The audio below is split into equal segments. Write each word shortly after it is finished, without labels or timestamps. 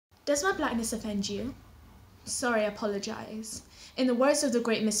Does my blackness offend you? Sorry, I apologise. In the words of the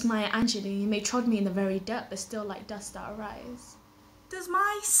great Miss Maya Angelou, you may trod me in the very dirt, but still like dust I arise. Does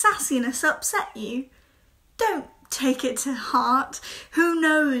my sassiness upset you? Don't take it to heart. Who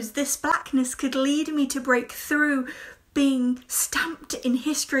knows, this blackness could lead me to break through, being stamped in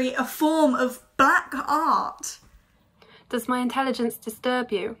history, a form of black art. Does my intelligence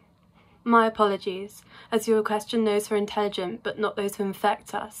disturb you? My apologies, as you will question those who are intelligent but not those who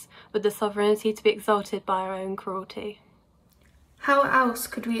infect us, with the sovereignty to be exalted by our own cruelty. How else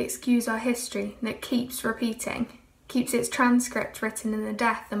could we excuse our history that keeps repeating, keeps its transcript written in the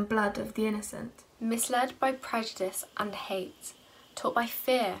death and blood of the innocent? Misled by prejudice and hate, taught by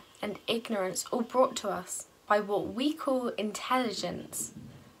fear and ignorance, all brought to us by what we call intelligence.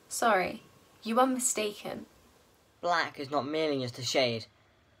 Sorry, you are mistaken. Black is not merely just a shade,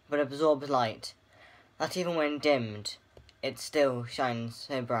 but absorbs light, that even when dimmed, it still shines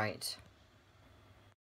so bright.